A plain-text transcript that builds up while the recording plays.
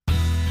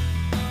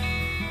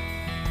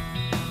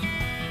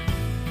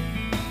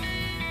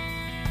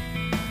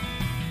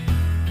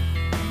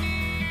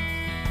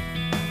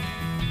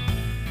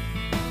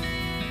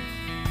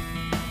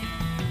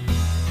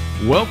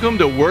Welcome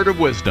to Word of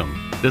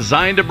Wisdom,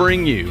 designed to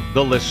bring you,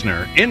 the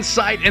listener,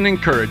 insight and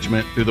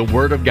encouragement through the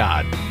Word of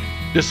God.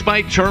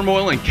 Despite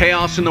turmoil and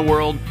chaos in the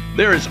world,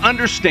 there is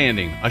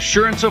understanding,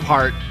 assurance of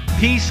heart,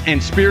 peace,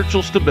 and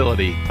spiritual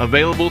stability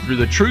available through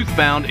the truth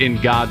found in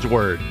God's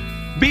Word.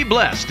 Be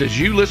blessed as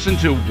you listen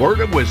to Word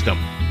of Wisdom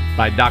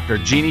by Dr.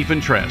 Jeannie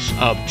Fentress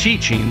of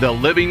Teaching the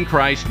Living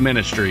Christ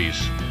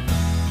Ministries.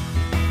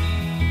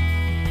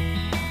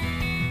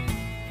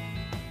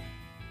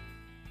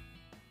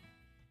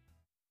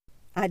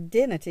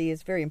 Identity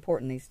is very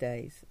important these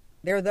days.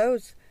 There are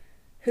those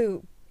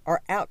who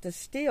are out to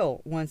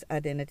steal one's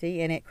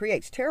identity, and it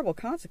creates terrible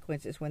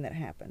consequences when that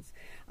happens.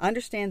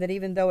 Understand that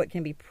even though it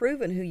can be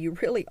proven who you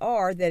really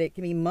are, that it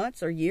can be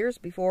months or years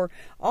before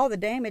all the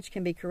damage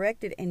can be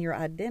corrected and your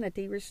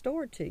identity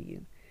restored to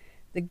you.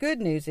 The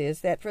good news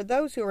is that for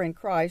those who are in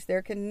Christ,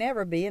 there can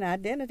never be an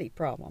identity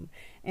problem.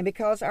 And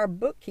because our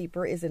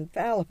bookkeeper is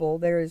infallible,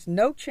 there is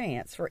no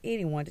chance for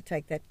anyone to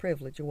take that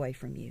privilege away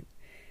from you.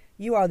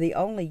 You are the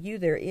only you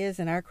there is,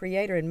 and our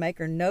Creator and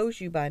Maker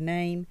knows you by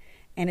name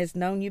and has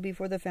known you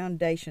before the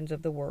foundations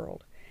of the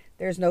world.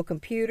 There is no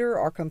computer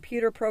or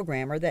computer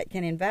programmer that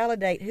can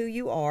invalidate who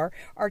you are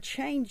or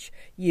change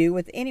you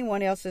with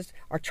anyone else's,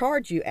 or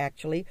charge you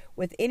actually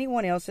with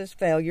anyone else's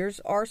failures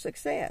or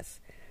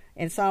success.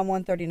 In Psalm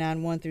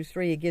 139,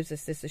 1-3, it gives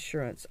us this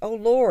assurance. O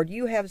Lord,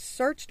 you have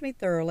searched me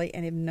thoroughly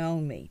and have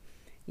known me.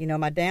 You know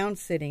my down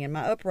sitting and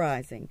my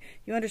uprising.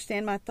 You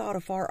understand my thought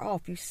afar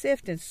off. You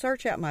sift and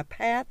search out my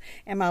path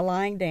and my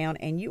lying down,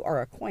 and you are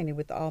acquainted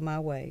with all my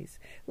ways.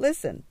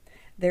 Listen,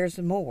 there's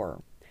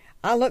more.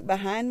 I look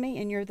behind me,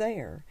 and you're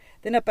there.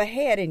 Then up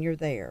ahead, and you're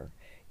there.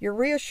 Your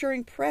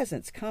reassuring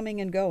presence coming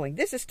and going.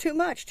 This is too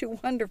much, too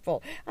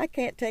wonderful. I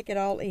can't take it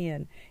all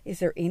in. Is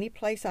there any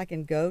place I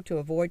can go to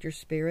avoid your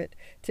spirit,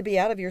 to be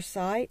out of your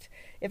sight?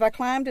 If I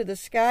climb to the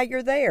sky,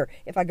 you're there.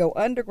 If I go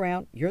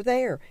underground, you're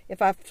there.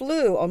 If I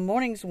flew on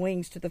morning's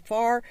wings to the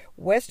far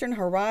western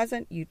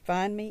horizon, you'd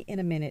find me in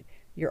a minute.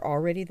 You're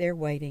already there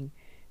waiting.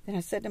 Then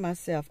I said to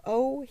myself,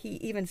 oh, he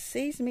even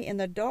sees me in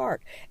the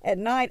dark. At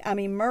night, I'm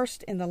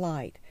immersed in the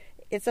light.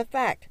 It's a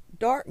fact.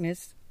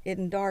 Darkness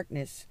isn't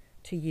darkness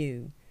to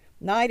you.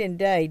 Night and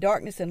day,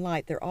 darkness and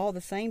light, they're all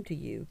the same to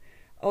you.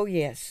 Oh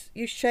yes,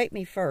 you shaped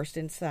me first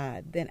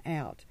inside, then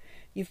out.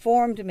 You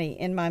formed me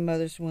in my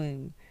mother's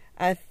womb.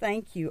 I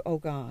thank you, O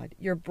God.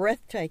 You're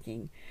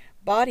breathtaking.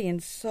 Body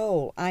and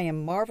soul, I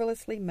am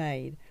marvelously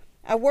made.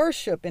 I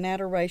worship in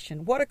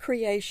adoration. What a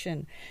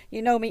creation.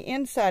 You know me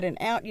inside and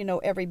out. You know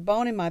every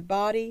bone in my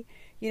body.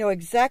 You know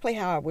exactly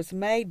how I was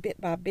made bit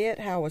by bit,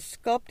 how I was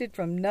sculpted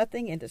from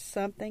nothing into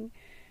something.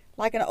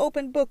 Like an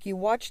open book, you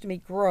watched me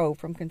grow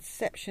from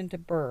conception to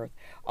birth.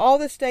 All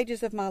the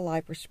stages of my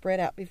life were spread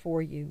out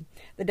before you.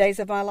 The days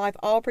of my life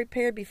all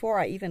prepared before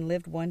I even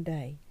lived one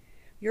day.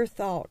 Your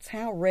thoughts,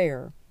 how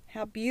rare,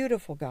 how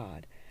beautiful,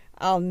 God.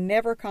 I'll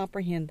never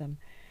comprehend them.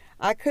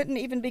 I couldn't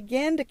even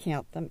begin to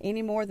count them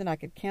any more than I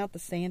could count the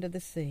sand of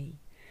the sea.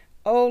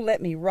 Oh,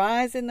 let me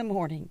rise in the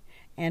morning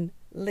and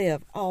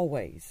live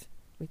always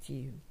with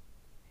you.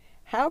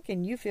 How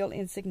can you feel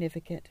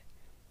insignificant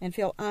and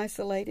feel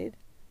isolated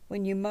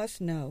when you must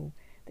know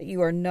that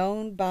you are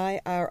known by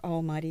our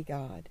Almighty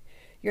God?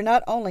 You're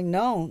not only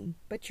known,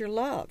 but you're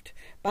loved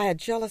by a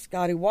jealous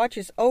God who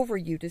watches over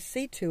you to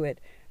see to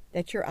it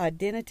that your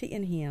identity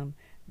in Him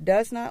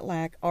does not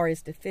lack or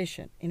is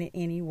deficient in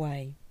any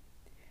way.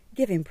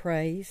 Give Him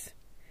praise.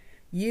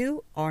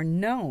 You are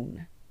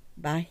known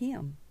by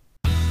Him.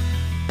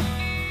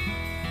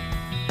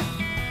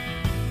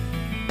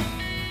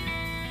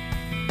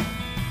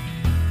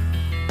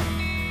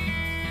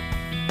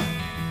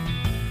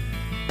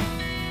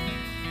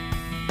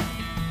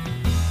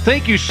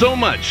 Thank you so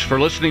much for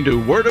listening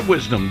to Word of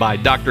Wisdom by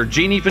Dr.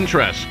 Jeannie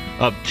Fentress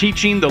of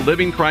Teaching the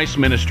Living Christ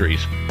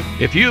Ministries.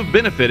 If you have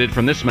benefited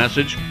from this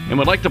message and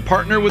would like to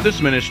partner with this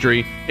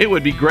ministry, it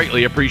would be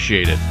greatly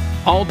appreciated.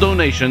 All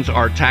donations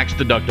are tax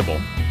deductible.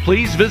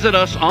 Please visit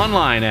us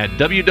online at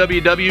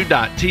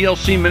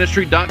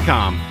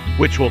www.tlcministry.com,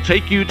 which will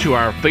take you to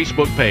our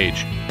Facebook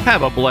page.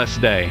 Have a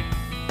blessed day.